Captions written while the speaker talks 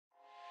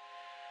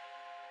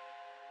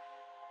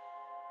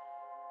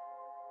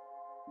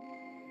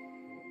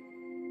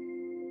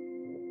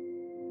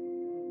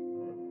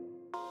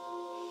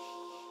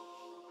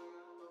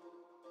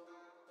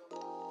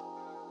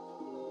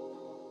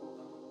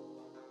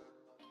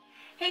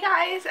Hey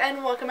guys,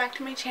 and welcome back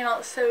to my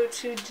channel. So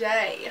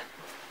today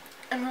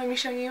I'm going to be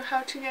showing you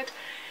how to get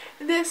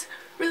this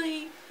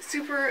really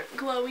super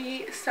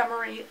glowy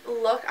summery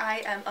look.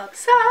 I am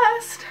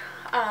obsessed.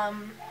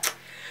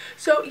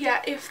 So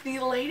yeah, if the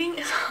lighting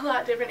is a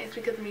lot different, it's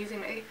because I'm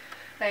using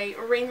my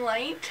ring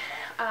light.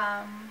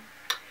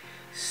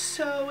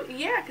 So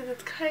yeah, because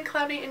it's kind of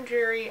cloudy and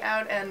dreary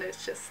out and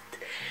it's just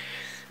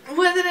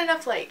wasn't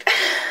enough light.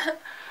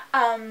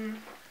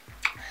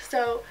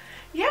 So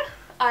yeah,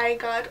 I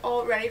got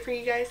all ready for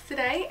you guys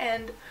today,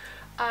 and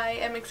I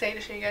am excited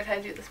to show you guys how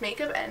to do this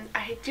makeup. And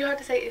I do have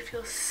to say, it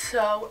feels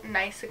so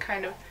nice to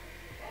kind of...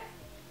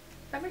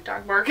 Is that my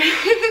dog barking?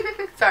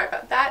 Sorry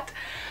about that.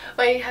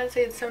 But I have to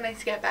say, it's so nice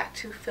to get back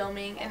to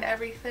filming and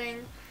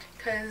everything,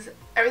 because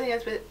everything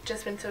has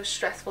just been so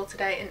stressful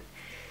today, and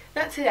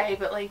not today,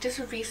 but like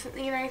just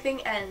recently and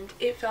everything, and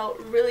it felt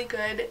really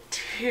good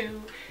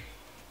to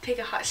take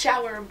a hot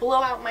shower,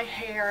 blow out my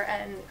hair,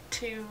 and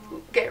to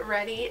get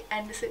ready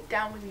and to sit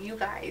down with you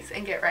guys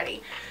and get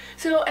ready.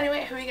 So anyway,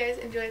 I hope you guys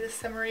enjoy this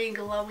summery,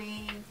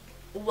 glowy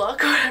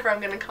look, whatever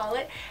I'm gonna call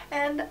it,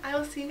 and I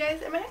will see you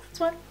guys in my next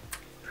one.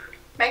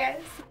 Bye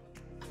guys.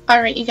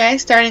 Alright you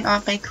guys, starting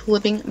off by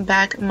clipping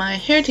back my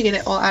hair to get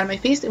it all out of my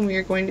face, and we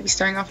are going to be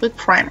starting off with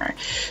primer.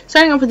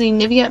 Starting off with the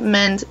Nivea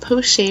Men's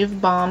Post Shave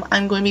Balm.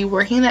 I'm going to be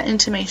working that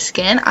into my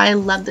skin. I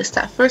love this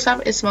stuff. First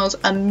off, it smells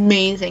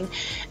amazing,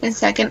 and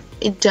second,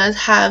 it does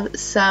have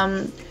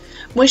some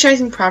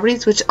moisturizing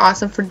properties, which is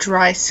awesome for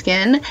dry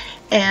skin,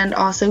 and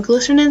also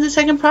glycerin is the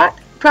second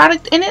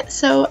product in it,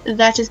 so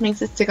that just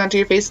makes it stick onto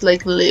your face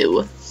like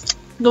glue.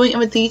 Going in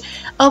with the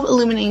E.L.F.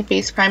 Illuminating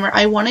Face Primer,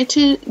 I wanted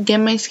to give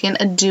my skin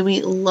a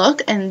dewy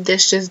look, and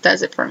this just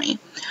does it for me.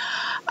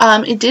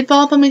 It did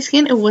ball up on my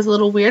skin. It was a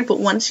little weird, but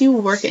once you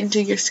work it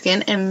into your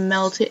skin and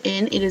melt it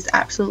in, it is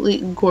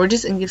absolutely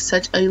gorgeous and gives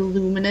such a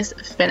luminous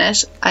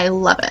finish. I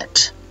love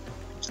it.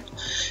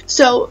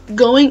 So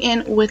going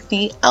in with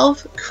the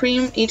E.L.F.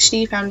 Cream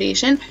HD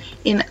Foundation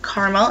in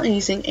Caramel and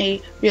using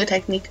a Real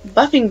Technique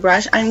buffing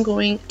brush, I'm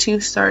going to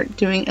start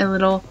doing a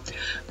little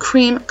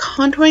cream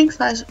contouring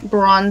slash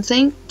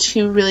bronzing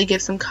to really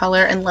give some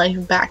color and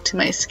life back to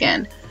my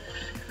skin.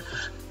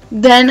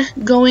 Then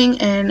going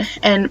in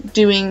and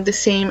doing the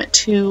same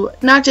to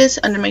not just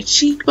under my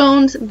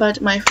cheekbones, but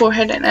my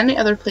forehead and any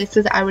other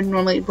places I would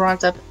normally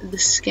bronze up the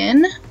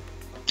skin.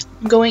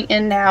 Going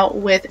in now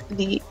with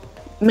the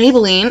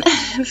Maybelline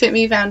Fit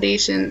Me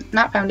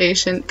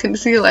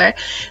concealer.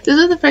 This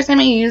was the first time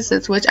I used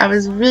this, which I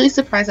was really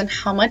surprised on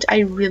how much I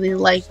really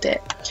liked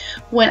it.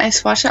 When I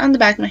swatched it on the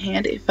back of my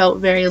hand, it felt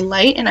very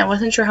light, and I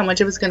wasn't sure how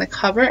much it was going to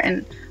cover,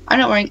 and I'm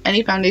not wearing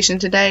any foundation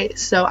today,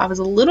 so I was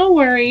a little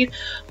worried,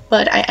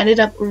 but I ended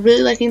up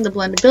really liking the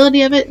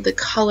blendability of it, the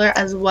color,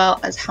 as well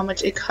as how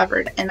much it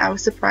covered, and I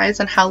was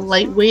surprised on how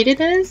lightweight it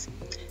is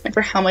and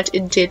for how much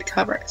it did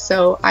cover.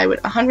 So I would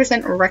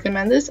 100%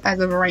 recommend this as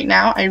of right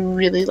now. I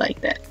really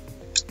liked it.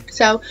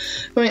 So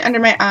going under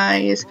my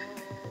eyes,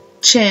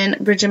 chin,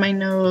 bridge of my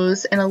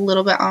nose, and a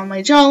little bit on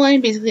my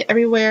jawline, basically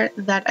everywhere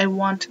that I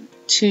want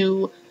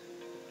to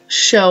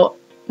show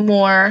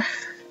more.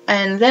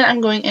 And then I'm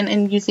going in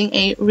and using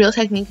a Real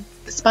Technique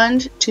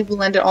sponge to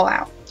blend it all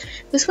out.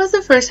 This was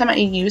the first time I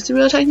used the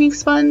Real Technique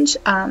sponge,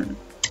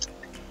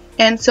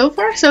 and so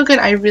far so good.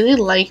 I really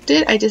liked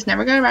it. I just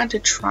never got around to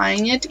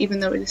trying it, even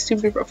though it is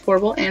super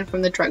affordable and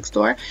from the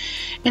drugstore,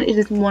 and it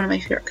is one of my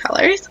favorite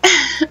colors.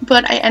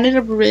 But I ended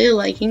up really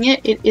liking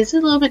it. It is a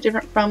little bit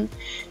different from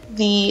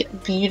the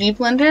Beauty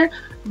Blender,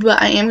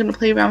 but I am going to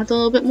play around with it a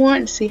little bit more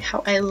and see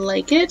how I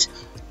like it,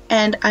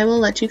 and I will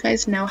let you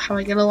guys know how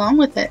I get along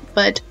with it.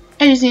 But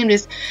as you see, I'm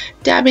just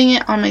dabbing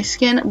it on my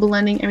skin,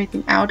 blending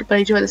everything out. But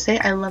I do have to say,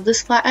 I love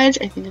this flat edge.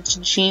 I think it's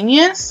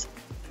genius.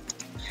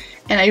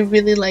 And I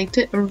really liked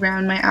it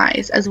around my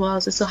eyes, as well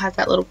as it still has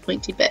that little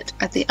pointy bit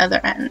at the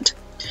other end.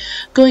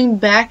 Going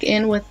back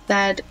in with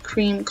that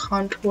cream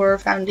contour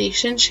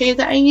foundation shade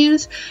that I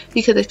use,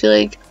 because I feel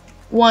like,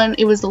 one,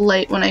 it was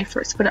light when I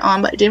first put it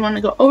on, but I didn't want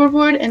to go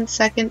overboard, and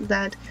second,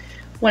 that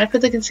when I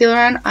put the concealer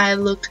on, I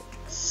looked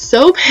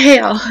so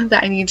pale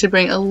that I need to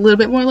bring a little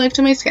bit more life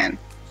to my skin.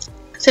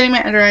 Setting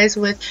my under eyes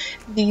with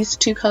these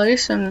two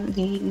colors from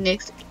the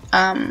NYX,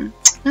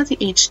 not the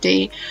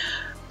HD,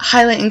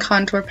 highlight and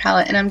contour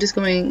palette, and I'm just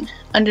going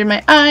under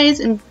my eyes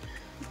and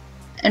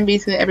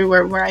basically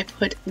everywhere where I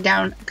put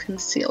down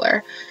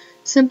concealer.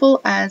 Simple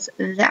as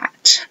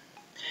that.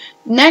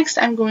 Next,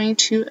 I'm going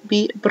to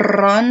be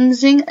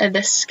bronzing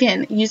the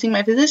skin using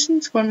my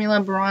Physicians Formula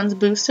Bronze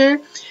Booster.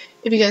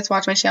 If you guys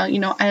watch my channel, you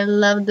know I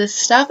love this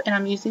stuff, and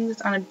I'm using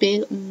this on a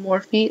big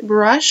Morphe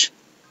brush.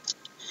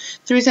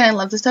 The reason I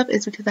love this stuff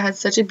is because it has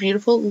such a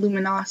beautiful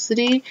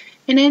luminosity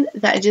in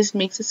it that it just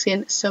makes the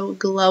skin so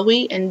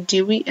glowy and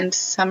dewy and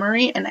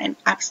summery, and I'm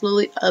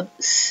absolutely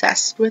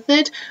obsessed with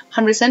it.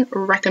 100%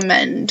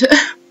 recommend.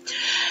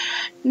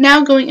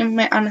 Now going in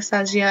my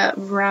Anastasia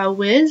Brow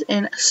Wiz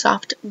in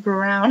soft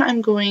brown,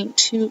 I'm going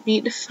to be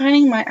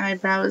defining my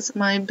eyebrows,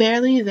 my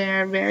barely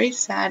there, very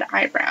sad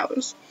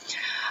eyebrows.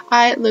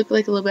 I look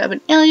like a little bit of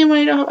an alien when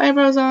I don't have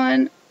eyebrows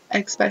on,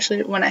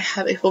 especially when I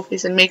have a full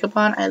face of makeup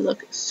on. I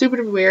look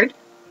super weird.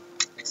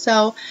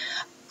 So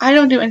I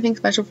don't do anything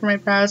special for my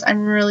brows.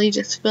 I'm really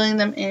just filling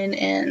them in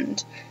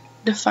and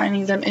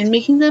defining them and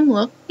making them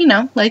look, you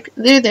know, like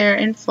they're there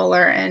and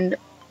fuller and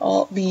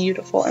all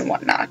beautiful and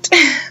whatnot.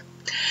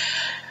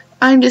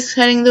 I'm just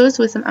setting those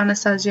with some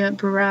Anastasia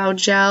Brow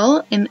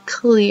Gel in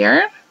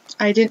clear.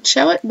 I didn't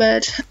show it,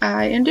 but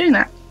I am doing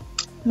that.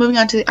 Moving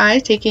on to the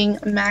eyes, taking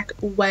MAC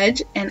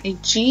Wedge and a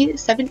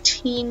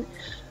G17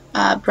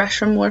 brush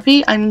from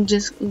Morphe. I'm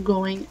just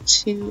going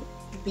to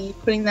be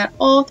putting that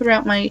all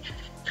throughout my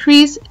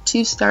crease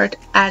to start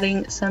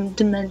adding some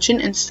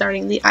dimension and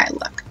starting the eye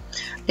look.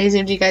 I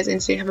zoomed you guys in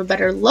so you have a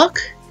better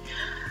look.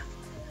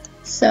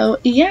 So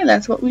yeah,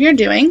 that's what we are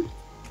doing.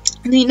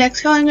 The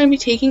next color I'm going to be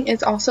taking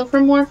is also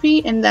from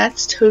Morphe, and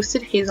that's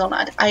Toasted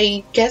Hazelnut.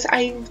 I guess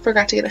I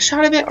forgot to get a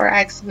shot of it or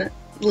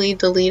accidentally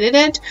deleted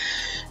it,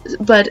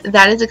 but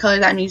that is the color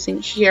that I'm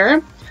using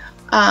here.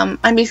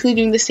 I'm basically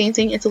doing the same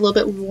thing. It's a little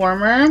bit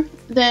warmer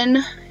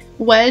than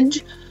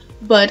Wedge,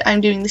 but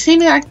I'm doing the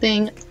same exact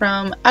thing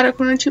from outer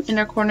corner to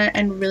inner corner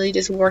and really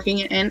just working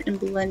it in and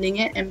blending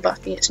it and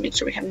buffing it to make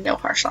sure we have no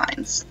harsh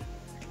lines.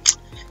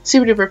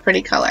 Super duper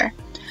pretty color.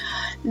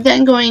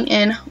 Then going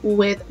in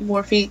with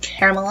Morphe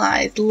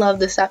Caramelized. Love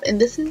this stuff. And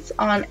this is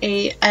on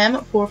a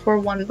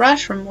M441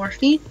 brush from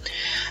Morphe.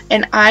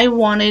 And I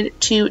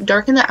wanted to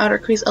darken the outer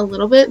crease a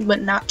little bit,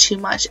 but not too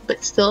much.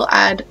 But still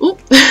add,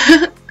 oop,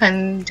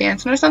 I'm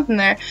dancing or something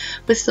there.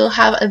 But still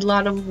have a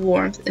lot of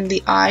warmth in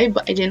the eye.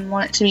 But I didn't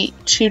want it to be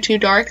too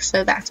dark,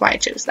 so that's why I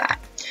chose that.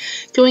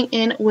 Going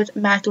in with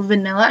MAC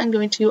Vanilla, I'm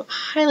going to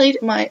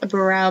highlight my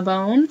brow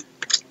bone.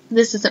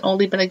 This is an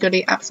oldie but a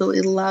goodie.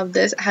 Absolutely love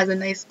this. It has a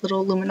nice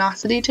little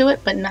luminosity to it,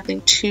 but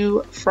nothing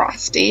too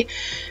frosty.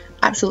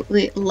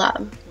 Absolutely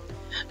love.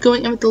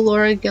 Going in with the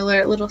Laura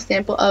Geller little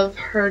sample of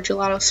her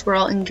Gelato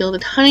Swirl in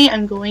Gilded Honey,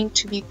 I'm going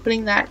to be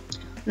putting that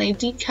on a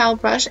decal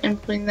brush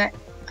and putting that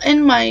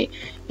in my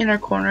inner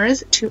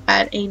corners to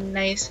add a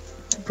nice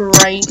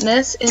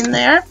brightness in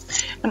there.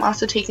 I'm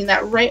also taking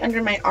that right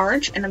under my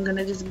arch, and I'm going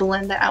to just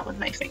blend that out with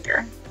my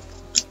finger.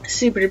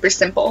 Super duper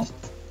simple.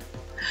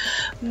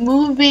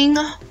 Moving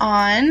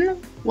on,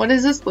 what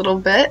is this little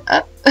bit?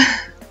 The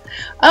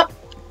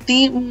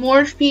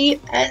Morphe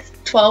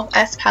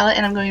S12 Palette,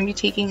 and I'm going to be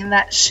taking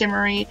that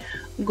shimmery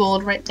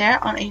gold right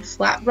there on a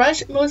flat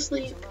brush,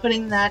 mostly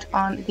putting that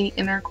on the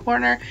inner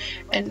corner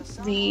and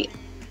the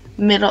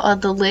middle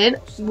of the lid,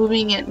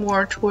 moving it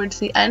more towards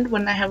the end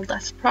when I have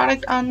less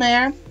product on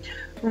there.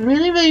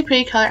 Really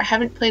pretty color. I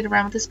haven't played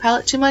around with this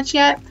palette too much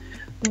yet,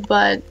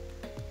 but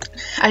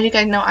as you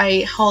guys know,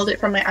 I hauled it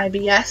from my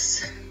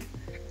IBS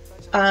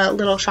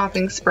little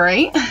shopping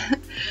spree,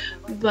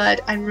 but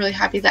I'm really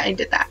happy that I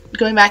did that.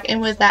 Going back in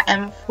with that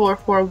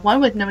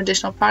M441 with no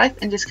additional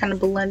product and just kind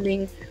of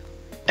blending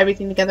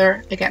everything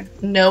together. Again,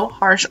 no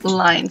harsh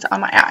lines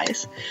on my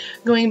eyes.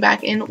 Going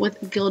back in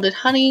with Gilded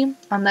Honey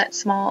on that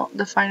small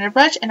definer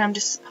brush, and I'm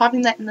just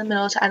popping that in the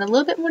middle to add a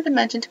little bit more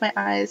dimension to my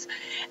eyes,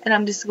 and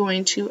I'm just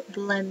going to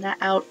blend that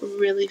out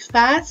really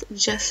fast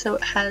just so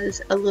it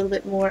has a little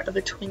bit more of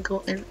a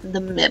twinkle in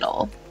the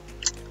middle.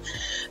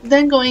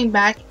 Then going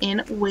back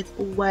in with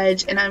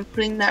Wedge, and I'm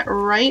putting that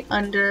right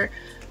under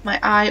my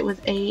eye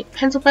with a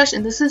pencil brush,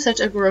 and this is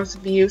such a gross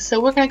view, so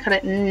we're going to cut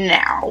it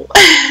now.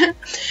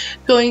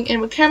 Going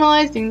in with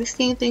Caramelized, doing the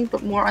same thing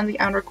but more on the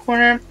outer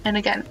corner, and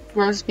again,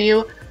 gross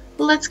view,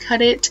 let's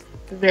cut it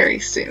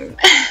very soon.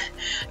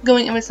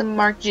 Going in with some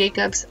Marc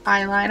Jacobs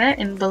eyeliner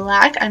in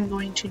black, I'm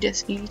going to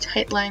just be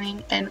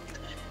tightlining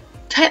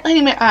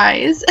my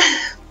eyes.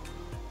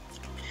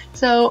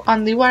 So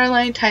on the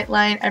waterline, tight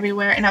line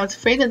everywhere, and I was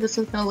afraid that this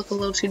was going to look a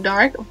little too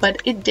dark,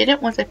 but it didn't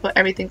once I put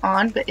everything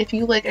on. But if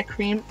you like a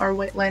cream or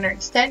white liner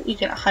instead, you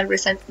can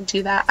 100%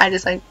 do that. I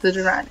just like the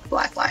dramatic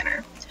black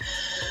liner.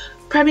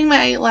 Prepping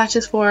my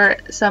lashes for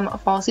some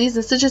falsies.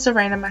 This is just a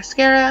random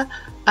mascara.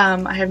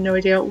 I have no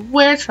idea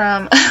where it's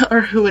from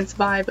or who it's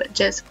by, but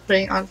just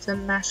putting on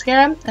some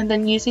mascara and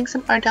then using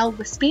some Ardell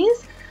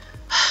Wispies.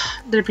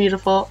 They're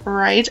beautiful,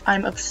 right?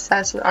 I'm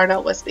obsessed with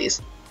Ardell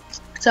Wispies.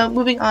 So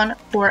moving on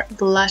for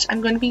blush,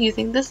 I'm going to be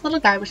using this little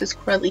guy, which is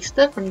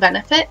Coralista from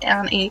Benefit,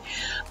 on a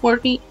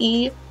Morphe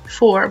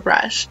E4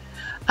 brush.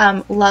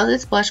 Love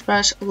this blush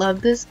brush, love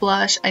this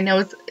blush. I know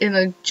it's in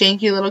a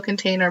janky little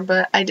container,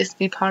 but I just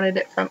depotted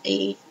it from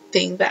a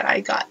thing that I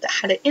got that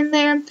had it in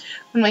there. One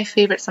of my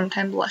favorite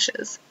summertime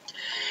blushes.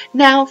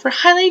 Now for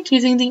highlight,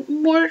 using the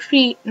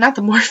the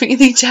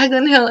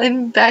Jaclyn Hill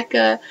and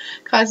Becca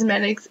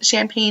Cosmetics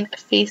Champagne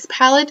Face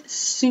Palette.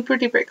 Super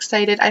duper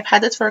excited. I've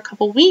had this for a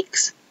couple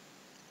weeks.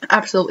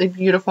 Absolutely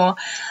beautiful.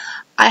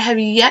 I have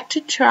yet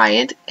to try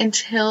it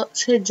until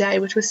today,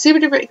 which was super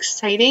duper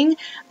exciting.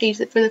 I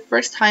used it for the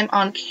first time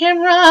on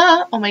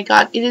camera. Oh my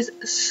god, it is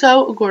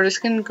so gorgeous.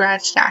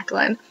 Congrats,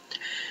 Jaclyn.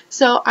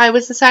 So I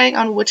was deciding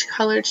on which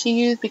color to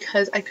use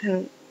because I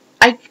couldn't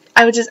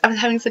I was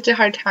having such a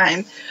hard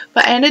time,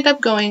 but I ended up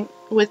going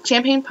with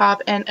Champagne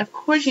Pop and of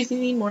course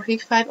using the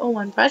Morphe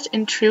 501 brush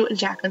in true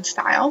Jacqueline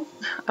style.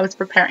 I was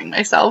preparing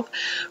myself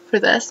for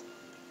this.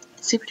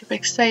 Super duper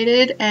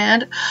excited,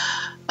 and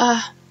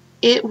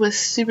it was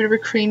super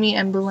duper creamy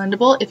and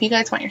blendable. If you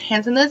guys want your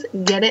hands on this,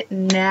 get it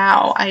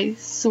now. I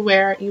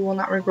swear you will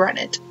not regret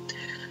it.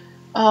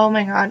 Oh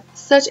my god,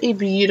 such a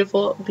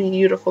beautiful,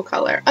 beautiful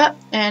color.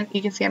 And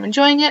you can see I'm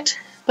enjoying it.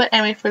 But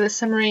anyway, for the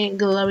summery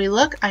glowy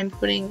look, I'm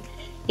putting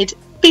it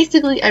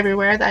basically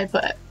everywhere that I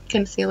put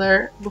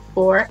concealer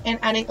before, and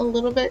adding a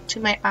little bit to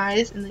my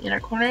eyes in the inner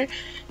corner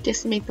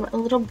just to make them a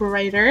little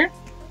brighter.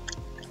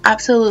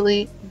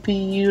 Absolutely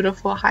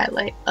beautiful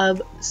highlight.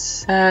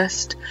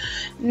 Obsessed.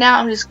 Now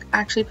I'm just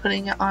actually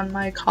putting it on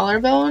my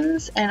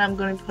collarbones, and I'm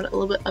going to put a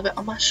little bit of it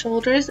on my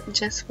shoulders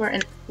just for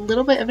a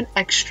little bit of an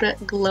extra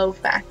glow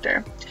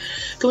factor.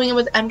 Going in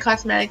with M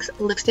Cosmetics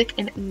lipstick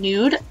in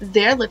nude.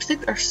 Their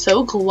lipsticks are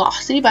so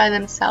glossy by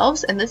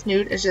themselves, and this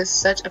nude is just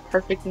such a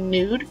perfect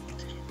nude,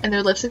 and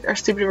their lipsticks are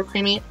super duper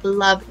creamy.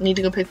 Love. Need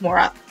to go pick more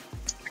up.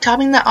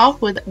 Topping that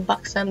off with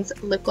Buxom's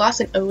lip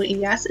gloss in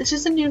OES. It's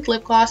just a nude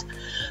lip gloss,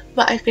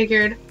 but I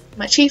figured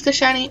my cheeks are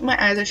shiny, my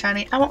eyes are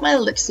shiny, I want my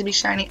lips to be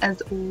shiny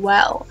as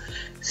well.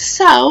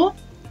 So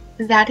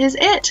that is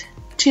it.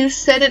 To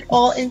set it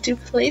all into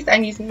place,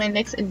 I'm using my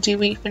NYX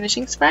Dewy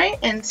Finishing Spray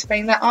and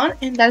spraying that on,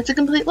 and that is a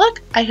complete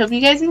look. I hope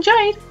you guys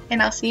enjoyed,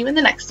 and I'll see you in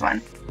the next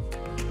one.